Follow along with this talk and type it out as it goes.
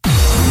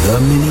The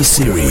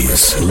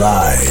mini-series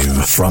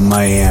live from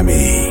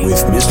Miami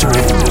with Mr.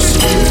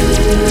 Anderson.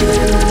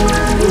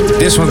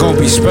 This one gonna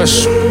be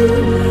special.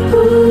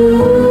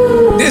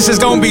 This is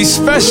gonna be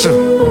special.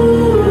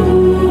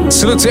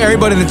 Salute to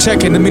everybody in the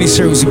check-in. The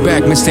mini-series is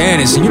back. Mr.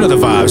 Anderson, you know the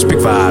vibes. Big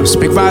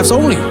vibes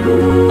only.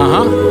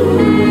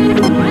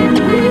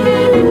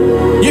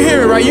 You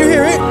hear it, right? You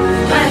hear it?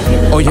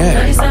 Oh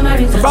yeah.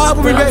 Vibe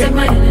with me, baby.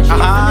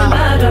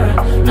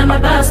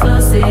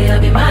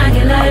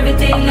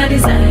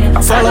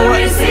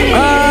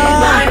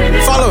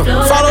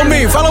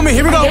 Follow me.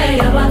 Here we go.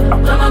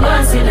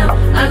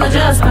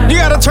 You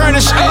gotta turn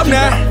this up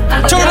now.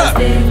 Turn it up.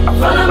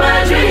 Follow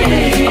my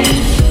dreams.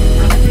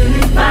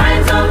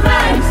 Vibes on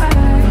vibes.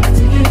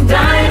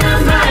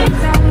 Dynamite.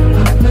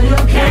 No, you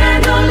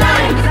can't go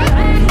light.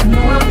 No,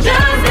 I'm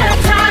just that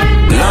type.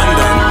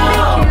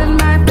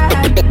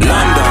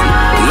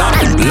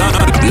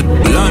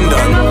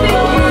 London.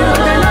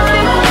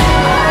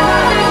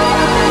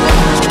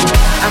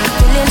 I'm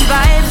feeling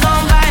vibes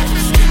on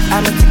vibes.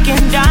 I'm a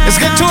ticking dynamite. Let's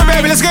get to it,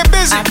 baby. Let's get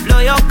busy. I blow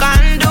your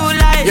candle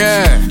light.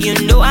 Yeah. You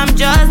know I'm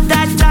just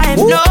that type.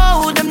 Ooh.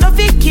 No, them no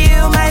fit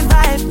kill my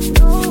vibe.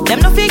 Them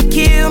no fit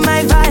kill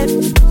my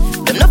vibe.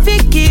 Them no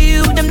fit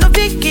kill. Them no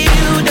fit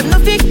kill. Them no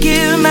fit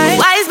kill my.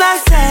 Wise man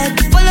said,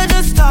 follow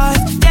the stars.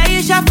 There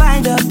you shall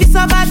find a piece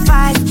of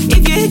advice.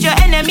 If you hit your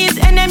enemies,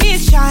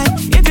 enemies shine.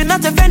 If you're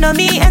not a friend of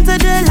me, enter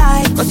the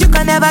light. Cause you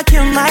can never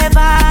kill my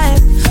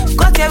vibe.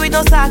 Got here with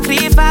no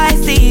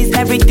sacrifices.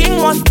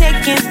 Everything was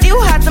taken,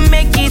 still had to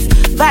make it.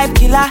 Vibe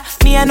killer,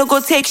 me I no go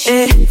take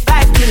shit.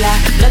 Vibe killer,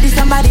 bloody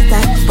somebody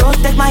time.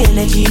 Protect my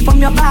energy from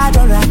your bad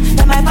aura.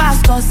 Then my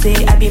pastor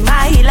say I be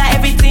my healer,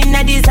 everything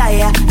I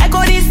desire. I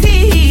go this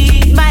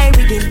see my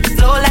rhythm,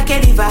 flow like a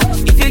river.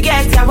 If you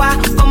get yawa,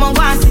 come on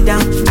go and sit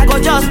down. I go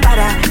just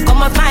para,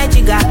 come off my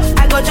jigger.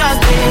 I go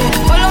just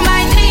follow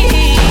my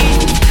dream.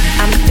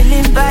 I'm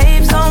feeling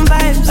vibes on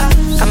vibes.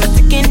 I'm a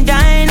ticking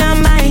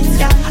dynamite.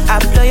 I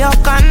blow your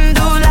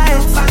candle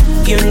lights.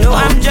 You know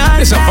I'm just.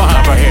 It's a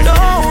vibe right here.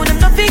 No, them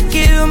no fit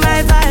kill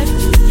my vibe.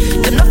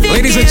 Them no fit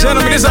Ladies and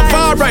gentlemen, it's a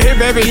vibe right here,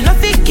 baby. You no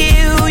fit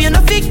kill. You no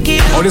fit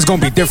kill. Oh, this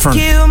gonna be different.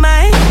 Kill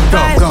my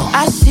vibe. Go.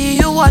 I see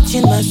you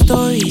watching my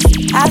stories.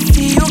 I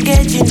see you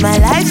gauging my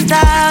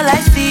lifestyle. I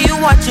see you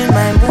watching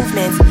my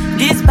movements.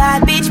 This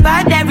bad bitch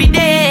bad every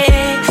day.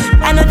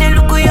 I know they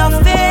look at your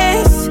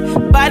face.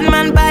 Bad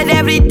man bad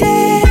every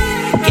day.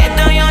 Get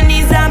on your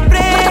knees and pray.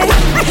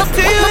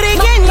 To you to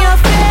gain your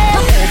faith.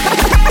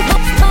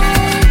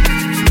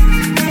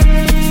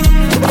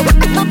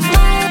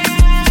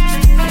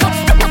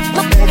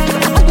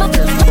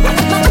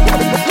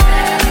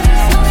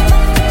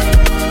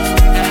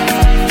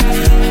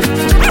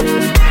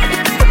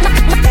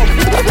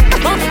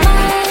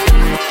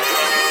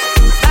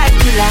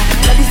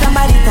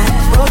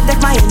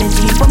 Protect my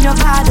energy from your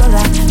bad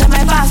aura. Let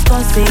my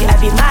pastor say I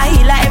be my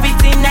healer,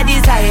 everything I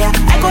desire.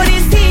 I go to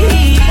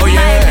see. Oh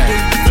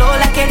yeah. Flow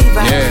like a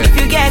river. Yeah. If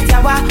you get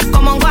yawa,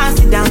 come on go and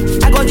sit down.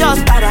 I go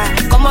just para,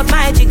 come off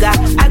my jigger.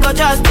 I go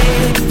just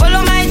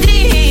follow my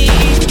dream.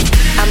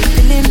 I'm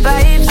feeling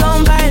vibes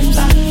on vibes.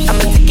 I'm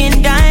a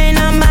ticking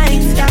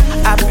dynamite.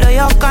 I blow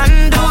your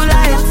candle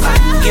lights.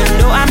 You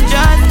know I'm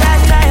just that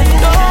type.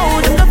 No,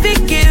 them no fit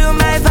kill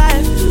my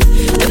vibe.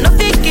 Them no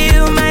fit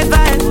kill my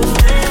vibe.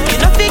 You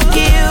no fit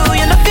kill.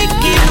 You no fit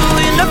kill.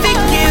 You no fit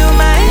kill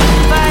my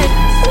vibe.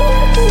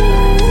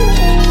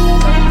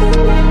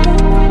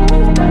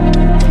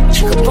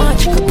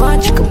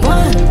 Chicka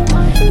bun.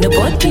 The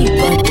body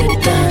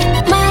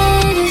done. My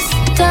head is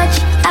touch.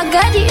 I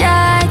got the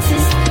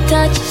artist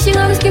touch. She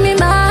always give me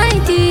my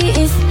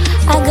ideas.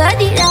 I got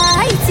the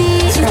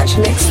artist. Touch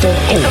next door.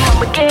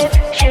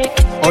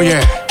 Oh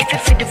yeah. If you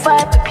feel the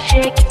vibe, baby,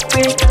 shake it,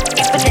 break.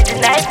 If you need the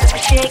night, baby,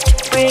 shake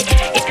it, break.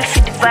 If you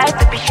feel the vibe,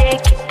 baby,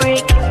 shake it,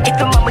 break. If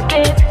your mama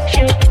gave,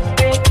 shake it,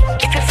 break.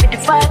 If you feel the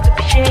vibe,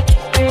 baby, shake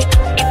it, break.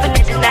 If you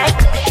need the night,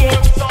 baby,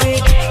 shake it,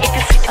 break. If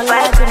you feel the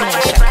vibe, baby,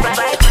 shake it,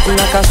 break.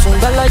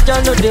 Nakasungala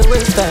no dey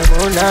waste time,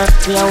 oh nah.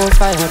 Me I won't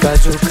fire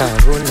bazooka,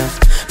 oh nah.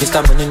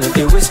 Mr. Money no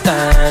dey waste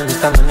time.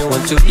 Mr. Money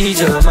want to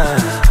ease your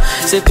mind.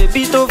 Say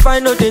baby don't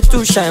find no dey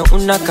too shine,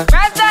 unaka.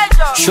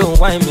 Show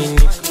why me.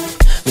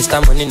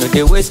 Mr. Money no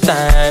dey waste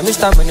time.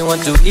 Mr. Money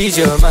want to ease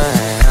your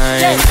mind.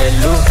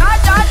 Hello,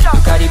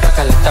 you carry back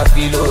a lot of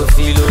filo.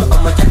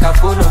 I'ma check a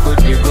phone, no go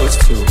dey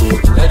ghost you.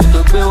 Ready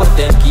to pay what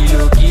 10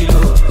 kilo.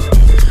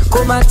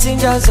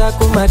 Kumatingaza.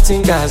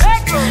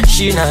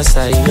 Shina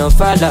in your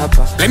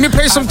falapa. Let me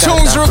play some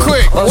tunes real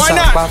quick. Why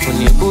not?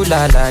 Sing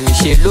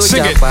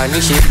it. I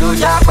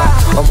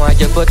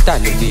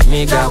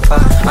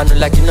don't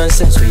like the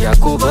nonsense we are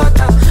go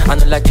butter. I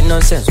don't like the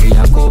nonsense we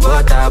are go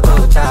butter.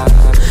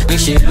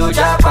 Nishelo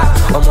japa.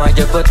 I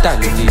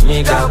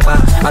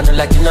don't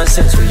like the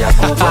nonsense we are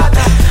go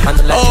butter.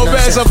 Oh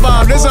man, it's a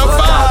vibe. There's a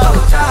vibe.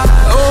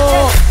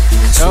 Oh.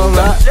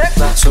 Songa,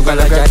 songa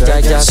la ja ja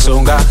ja,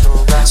 songa,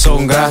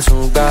 songa,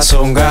 songa,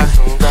 songa,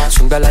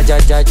 songa la ja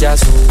ja ja,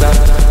 songa,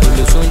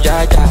 ulu songa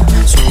ja,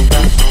 songa,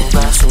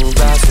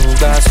 songa,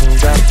 songa,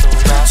 songa,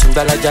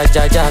 songa la ja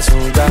ja ja,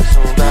 songa,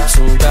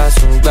 songa,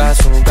 songa,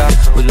 songa,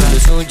 ulu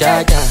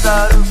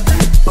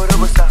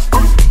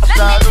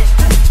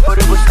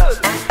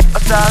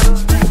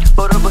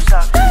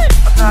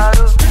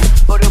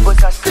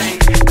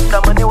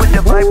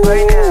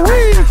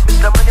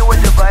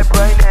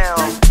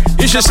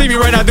should see me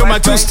right now do my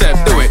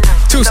two-step. Do it.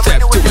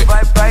 Two-step, do it.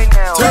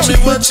 Tell me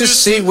what you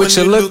see when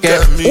you look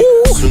at me.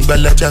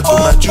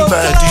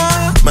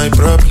 My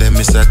problem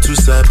is I too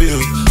sabi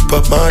you.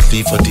 Pop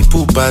Marley for the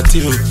pool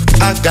party.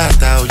 I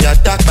got out, ya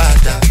dark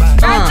bada.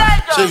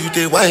 Show you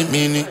the white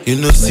meaning.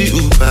 You know see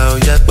Uber,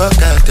 ya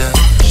bakada.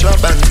 Shop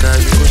banka,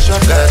 you go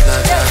shop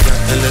gada.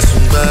 Ele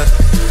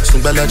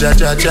Sumba la ja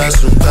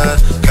Sumba.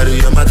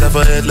 Carry your matter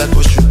for head like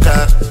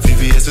Oshuka.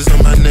 VVS is on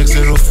my neck,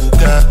 zero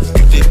fuga.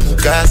 You take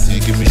puka, so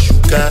you give me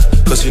sugar.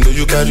 Cause you know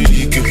you carry,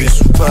 you give me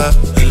super.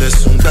 Ele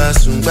Sumba.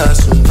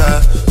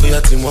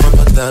 Oya ti mo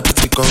pata,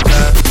 biti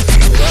konga.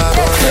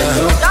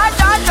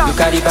 You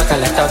carry back a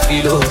lot of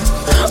filo.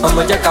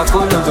 I'ma jack a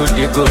phone, no go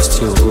the ghost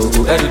you.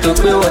 Every to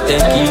pay what 10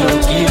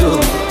 kilo.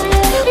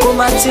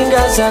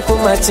 Kumatingaza.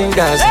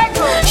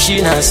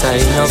 She nasa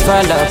ina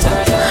falata.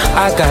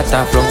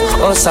 Agata from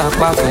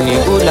Osaka kuni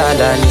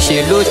ulala.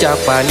 Nishe lo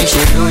japa.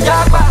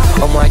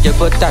 Omo aje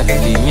bota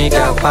lili mi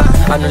gapa.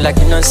 I don't like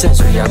the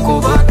nonsense we are go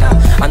bota.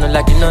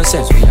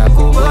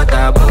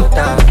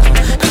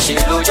 Nishe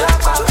lo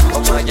japa.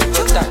 Omo aje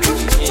bota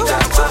lili mi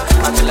gapa.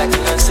 I don't like the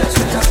nonsense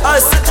we are go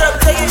bota.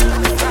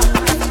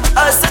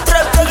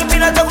 Trap take it,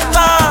 mina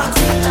takupa.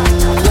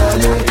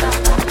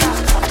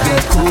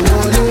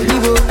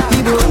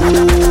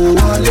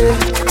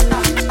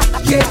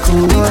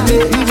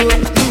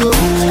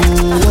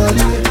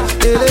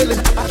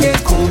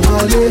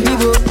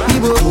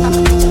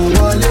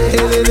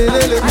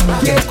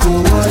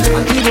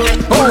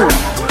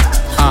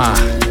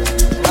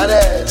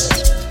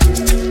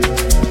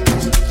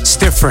 It's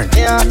different.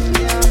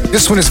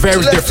 This one is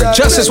very different.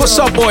 Justice, what's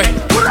up, boy?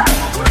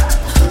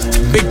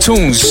 Big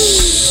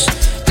tunes,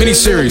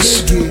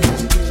 mini-series.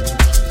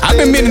 I've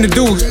been meaning to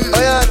do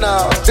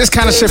this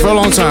kind of shit for a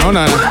long time. Hold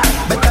on.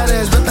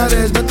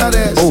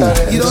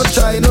 You don't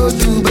try, no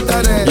do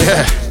better.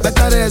 Yeah.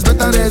 Better.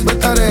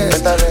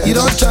 You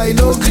don't try,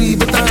 no agree,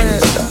 better.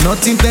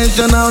 Not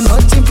intentional.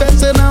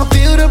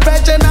 Feel the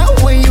pressure now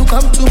when you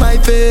come to my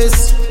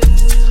face.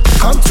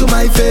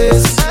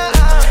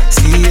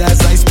 See as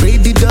I spray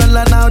the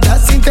dollar now,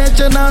 that's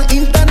intentional,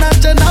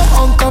 international,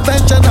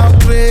 unconventional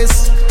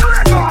grace.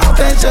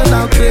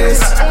 Conventional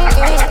grace.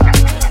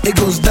 It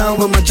goes down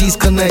when my G's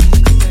connect.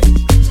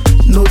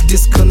 No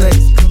disconnect.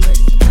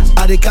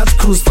 I the catch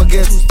cruise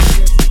forget.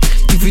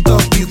 If you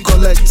talk, you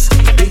collect.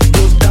 It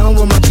goes down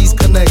when my G's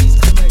connect.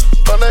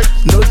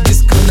 No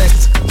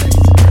disconnect.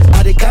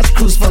 I the catch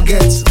cruise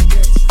forget.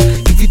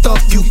 If you talk,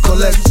 you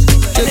collect.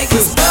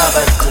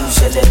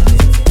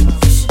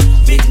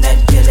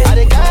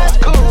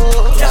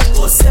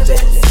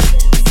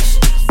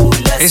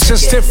 It's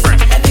just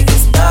different.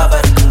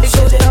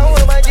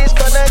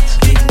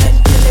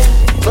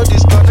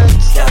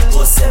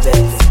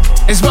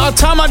 It's about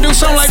time I do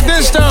something like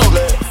this, though.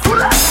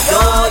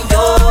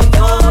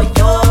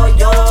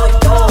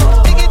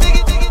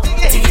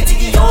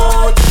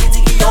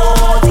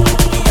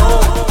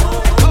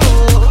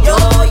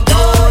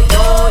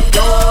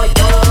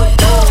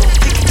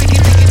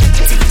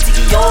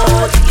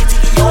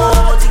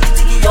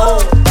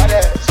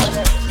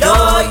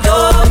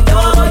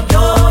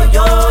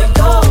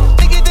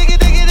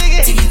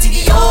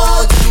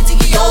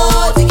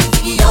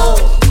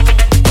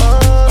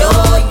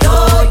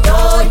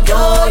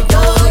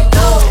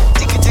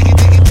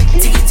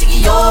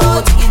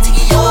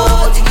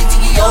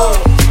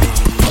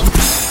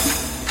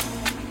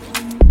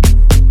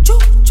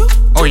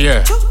 Oh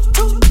yeah.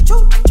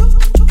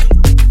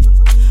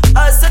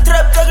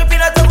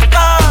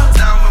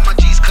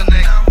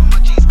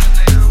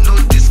 No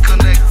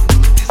disconnect.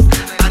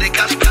 I the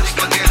catch cruise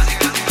forget.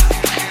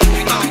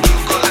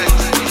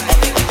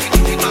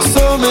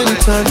 So many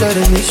times that I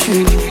miss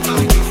you.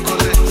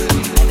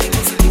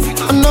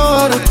 I know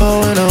how to call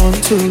when I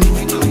want to.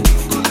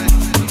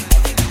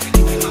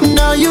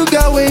 Now you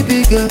got way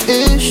bigger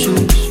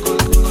issues.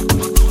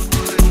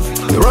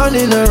 You're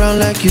running around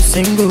like you're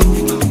single.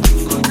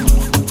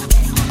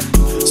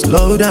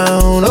 Slow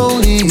down,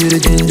 only you the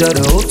ginger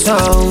the whole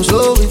town.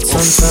 Slow it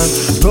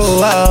sometimes.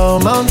 Go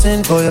out,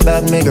 mountain for your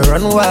back, make it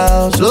run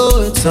wild.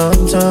 Slow it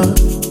sometimes.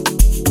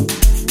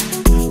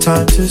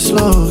 Time to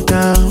slow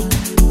down.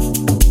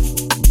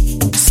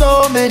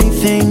 So many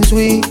things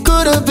we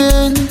could have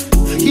been.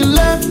 You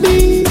left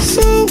me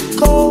so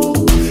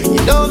cold.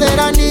 You know that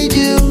I need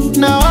you.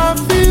 Now I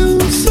feel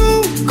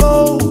so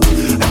cold.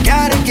 I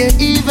gotta get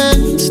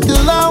even.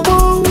 Still I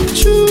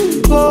want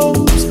you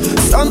close.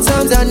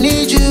 Sometimes I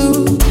need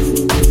you.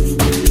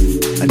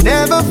 I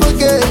never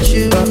forget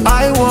you, but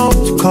I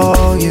won't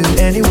call you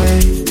anyway.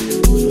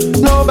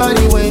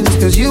 Nobody wins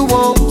cause you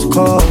won't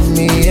call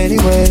me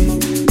anyway.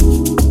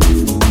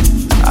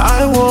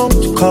 I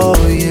won't call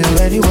you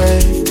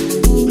anyway.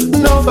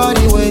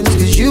 Nobody wins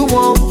cause you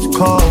won't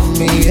call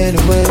me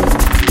anyway.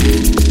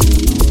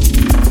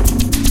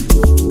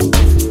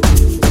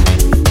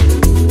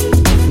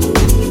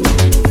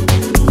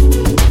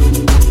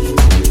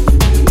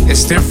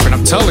 It's different,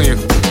 I'm telling you.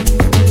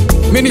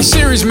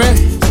 Mini-series, man.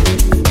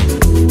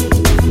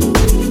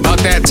 About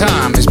that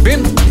time. It's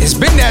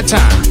been that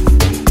time.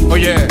 Oh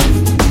yeah.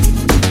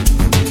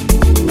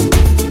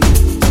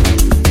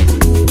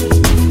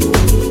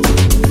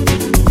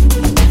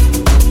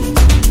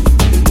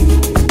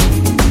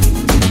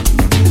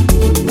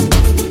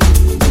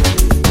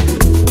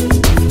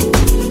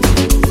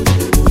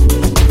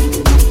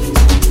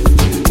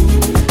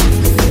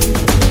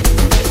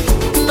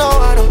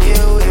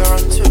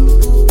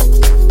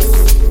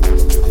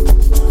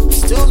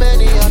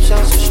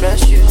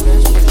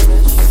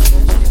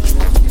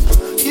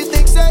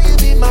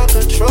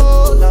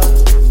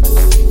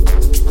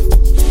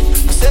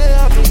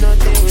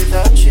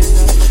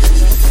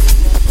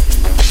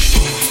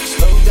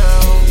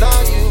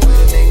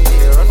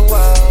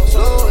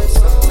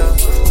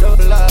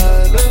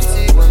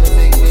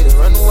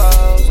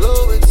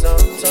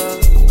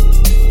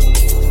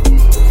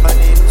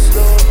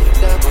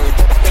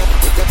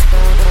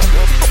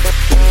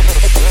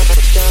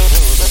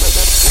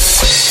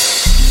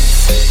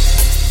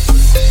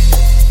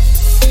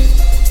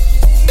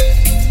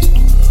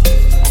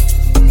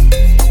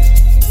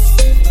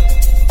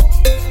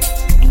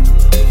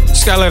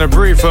 gotta let her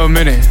breathe for a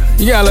minute.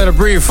 You gotta let her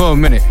breathe for a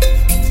minute.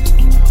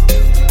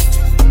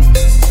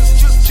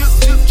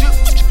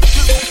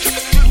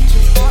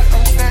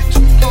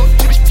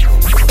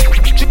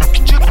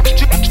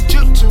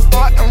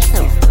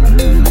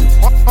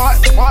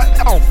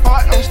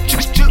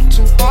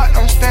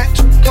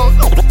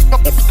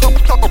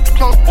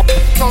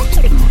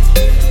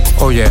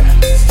 Oh yeah,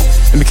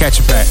 let me catch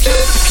you back.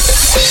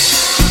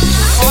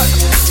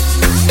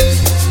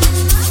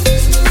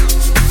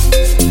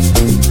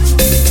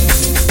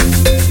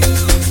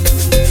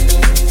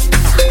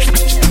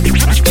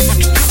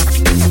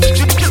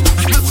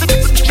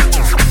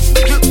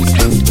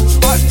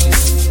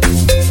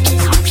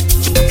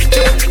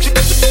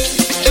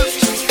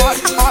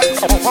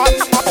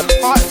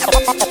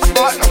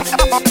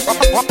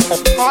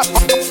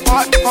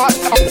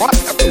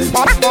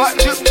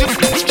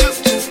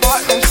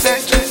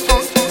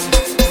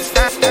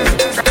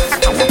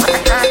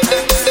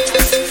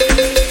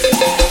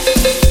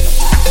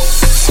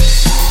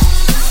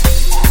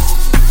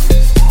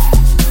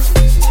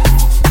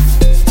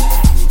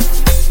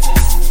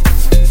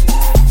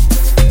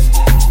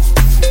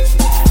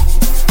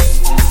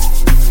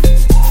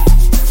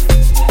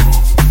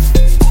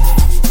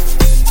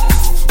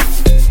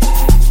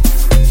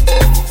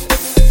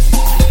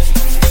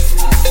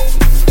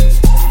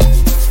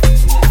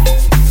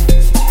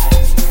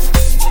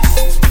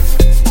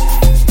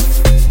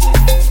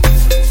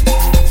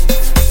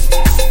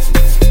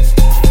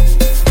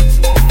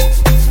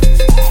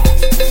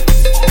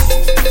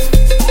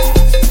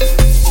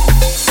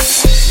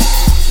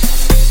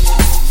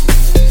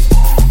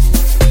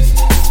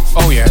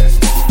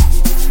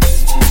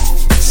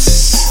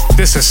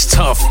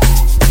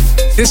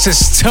 This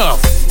is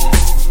tough.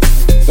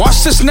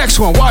 Watch this next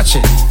one, watch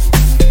it.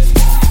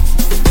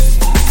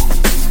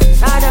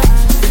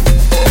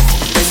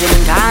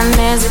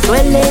 Izingane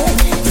zigcwele,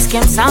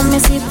 iskem sami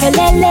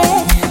siphelele,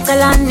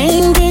 cela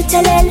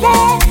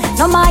ningithelele,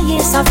 noma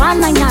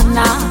yisavana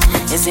nyana.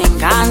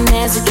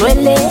 Izingane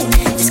zigcwele,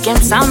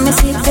 iskem sami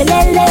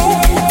siphelele,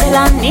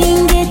 cela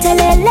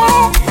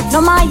ningithelele,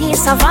 noma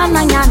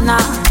yisavana nyana.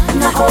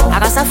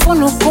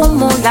 Akasafuna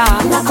ukumula,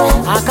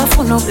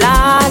 akafuna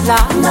ukulala,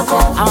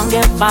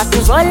 awungeva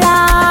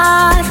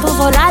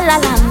tuzolala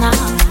lana.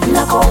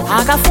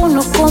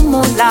 Akafuna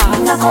ukumula,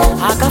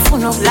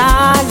 akafuna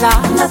ukulala,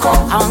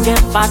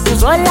 awungeva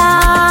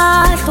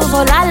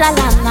tuzolala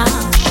lana.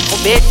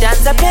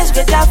 Ubedanza phezu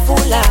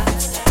kwetafula,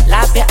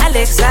 lapha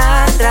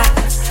Alexandra,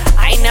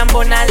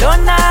 ayinambona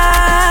lona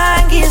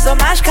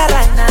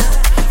ngizomashkarana.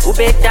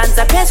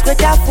 Ubedanza phezu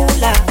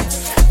kwetafula,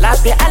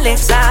 lapha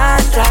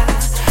Alexandra,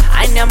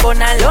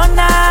 ayinambona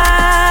lona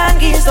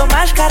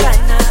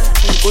ngizomashkarana.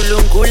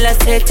 uNkulunkulu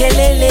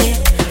asethelele,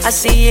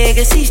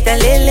 asiyeke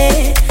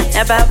sidalele,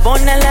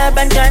 nababona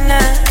labantwana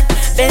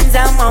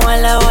benza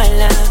mawala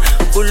wala.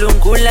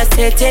 uNkulunkulu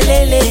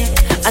asethelele,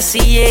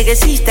 asiyeke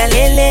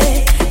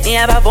sidalele,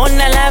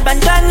 niyababona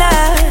labantwana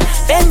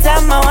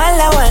benza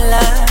mawala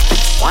wala.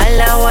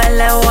 Wala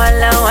wala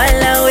wala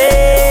wala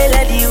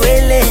wela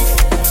diwele,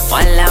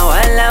 wala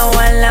wala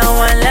wala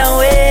wala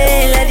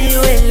wela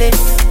diwele,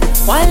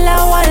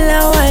 wala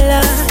wala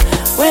wala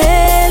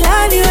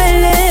wela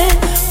diwele,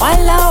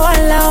 wala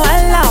wala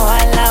wala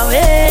wala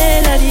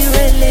wela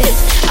diwele.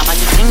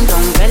 Abati ting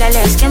dong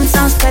pelele, skim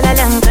sans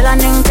pelele, ngela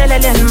ning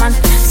pelele man.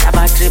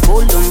 Sabatri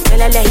bulum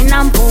pelele,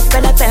 hinampu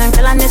pele pele,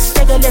 ngela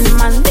nistegele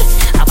man.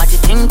 Abati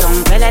ting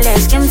dong pelele,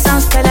 skim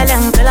sans pelele,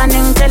 ngela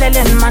ning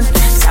pelele man.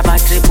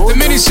 Sabatri bulum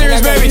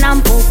pelele,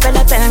 hinampu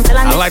pele pele,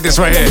 ngela nistegele man. I like this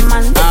right here.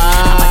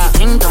 Abati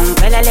ting dong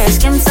pelele,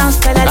 skim sans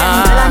pelele,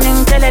 ngela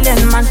ning pelele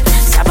man.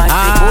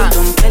 Sabatri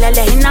bulum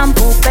pelele,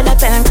 hinampu pele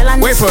pele, ngela nistegele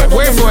man. Wait for it.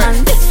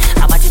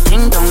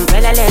 Ting dong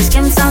pelele,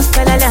 skim sans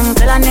pelele,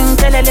 ngela ning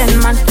pelele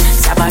man.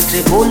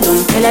 Sabatri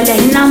bulum pelele,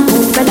 hinampu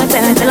pele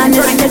pele, ngela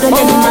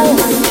nistegele man.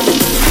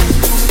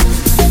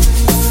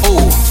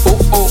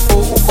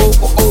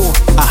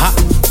 Aha.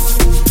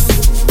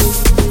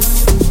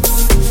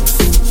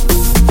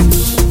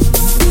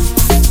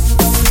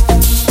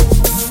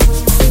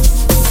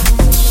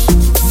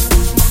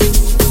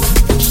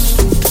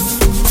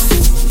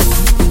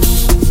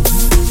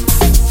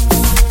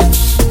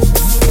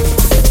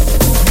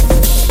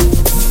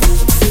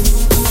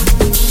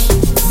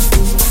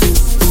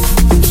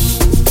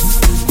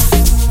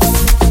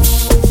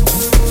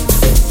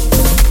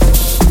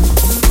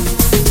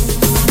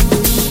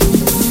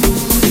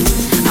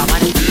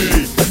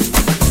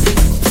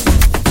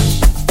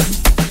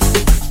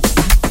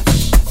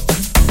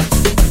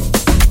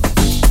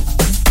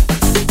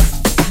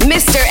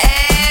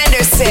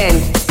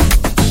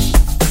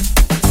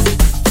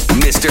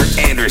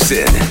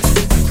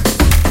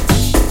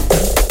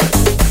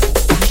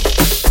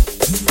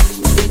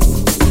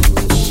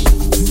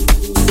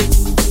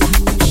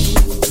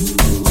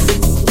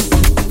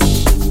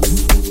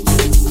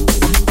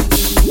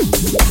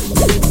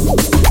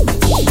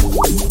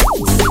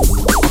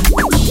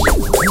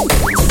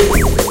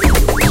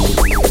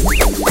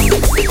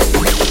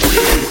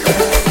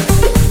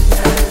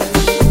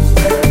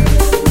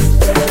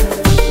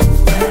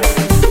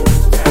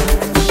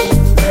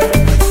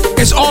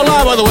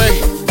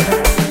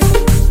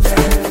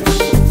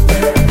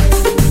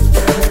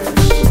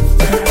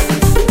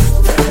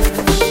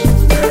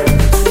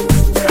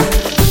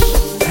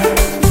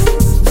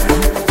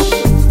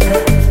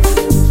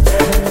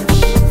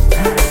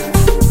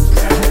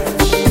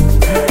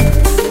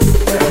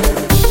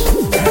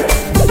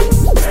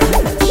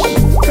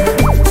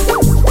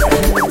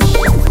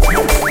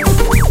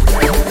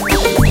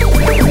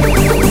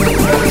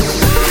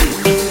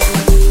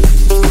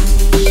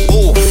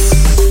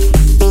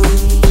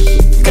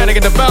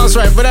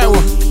 That's right, for that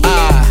one.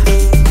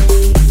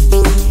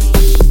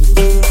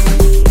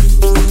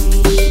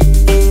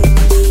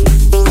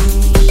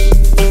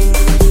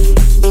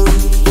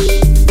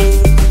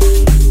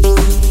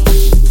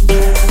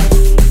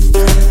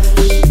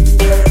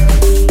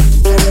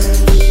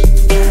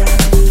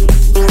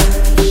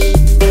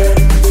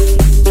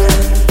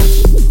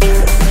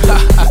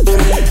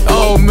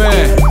 Oh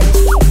man.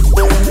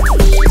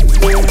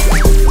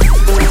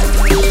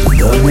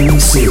 The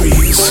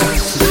mini-series.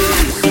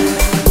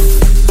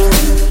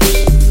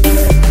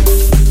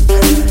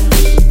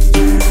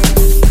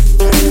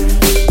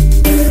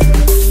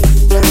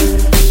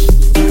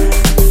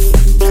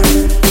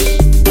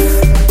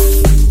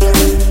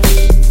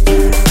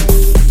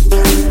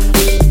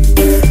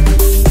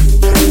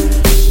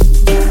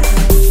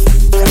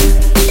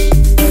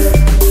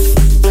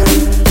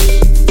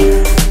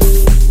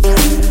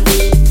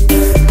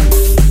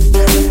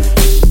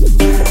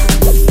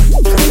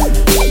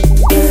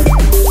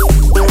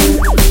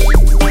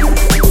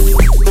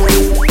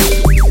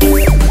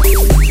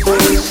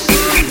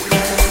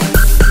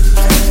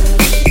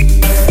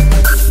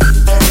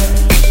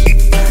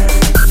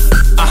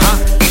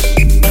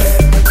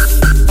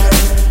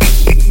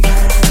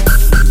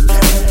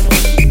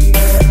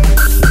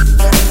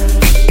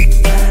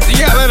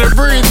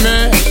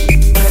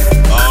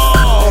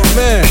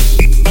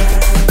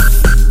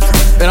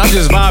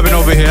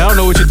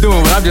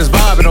 I'm just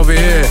vibing over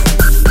here.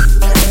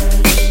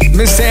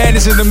 Mr.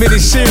 Anderson, the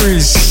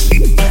mini-series.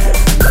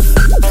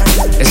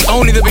 It's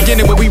only the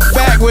beginning, but we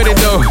back with it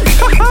though.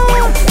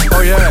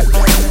 Oh yeah.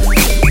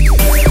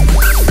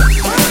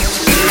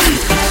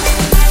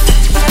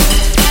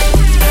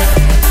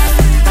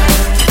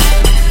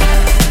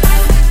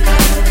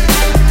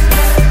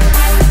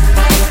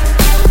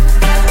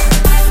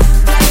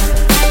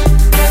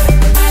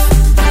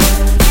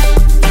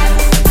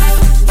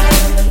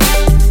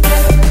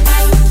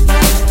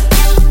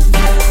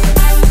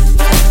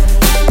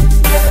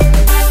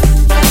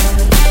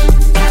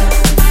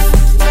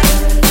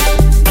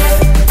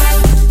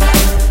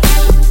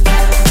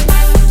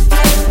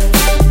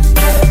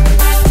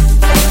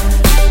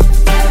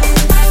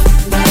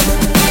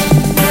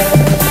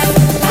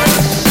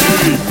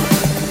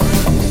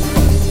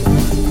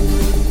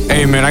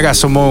 Hey man, I got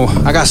some more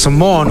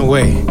on the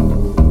way.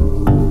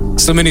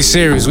 It's the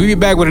mini-series. We be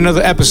back with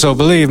another episode,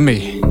 believe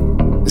me.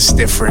 It's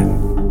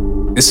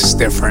different. This is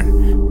different.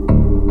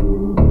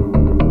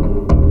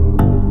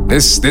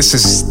 This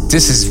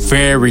is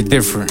very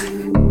different.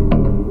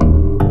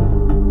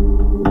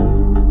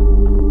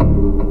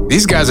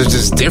 These guys are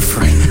just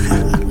different.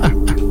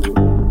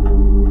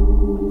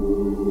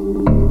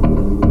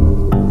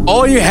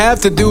 All you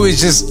have to do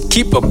is just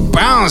keep a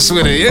bounce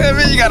with it. Yeah,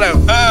 man, you gotta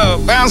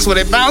bounce with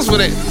it.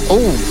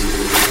 Oh,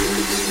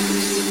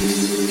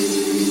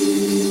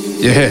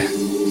 yeah.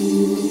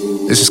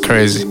 This is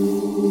crazy.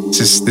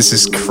 This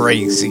is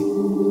crazy.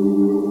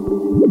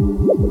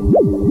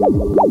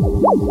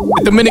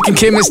 The Dominican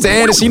Kid, Mr.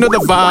 Anderson, you know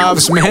the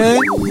vibes, man.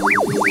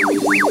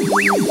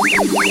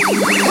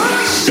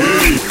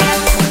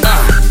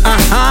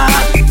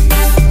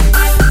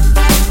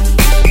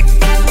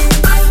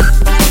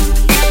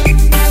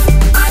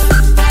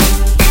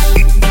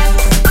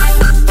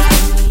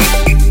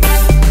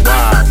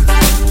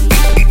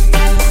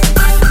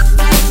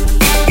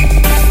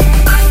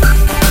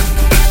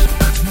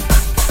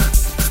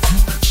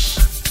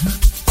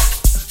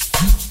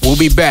 We'll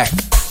be back.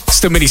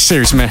 Still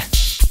mini-series, man.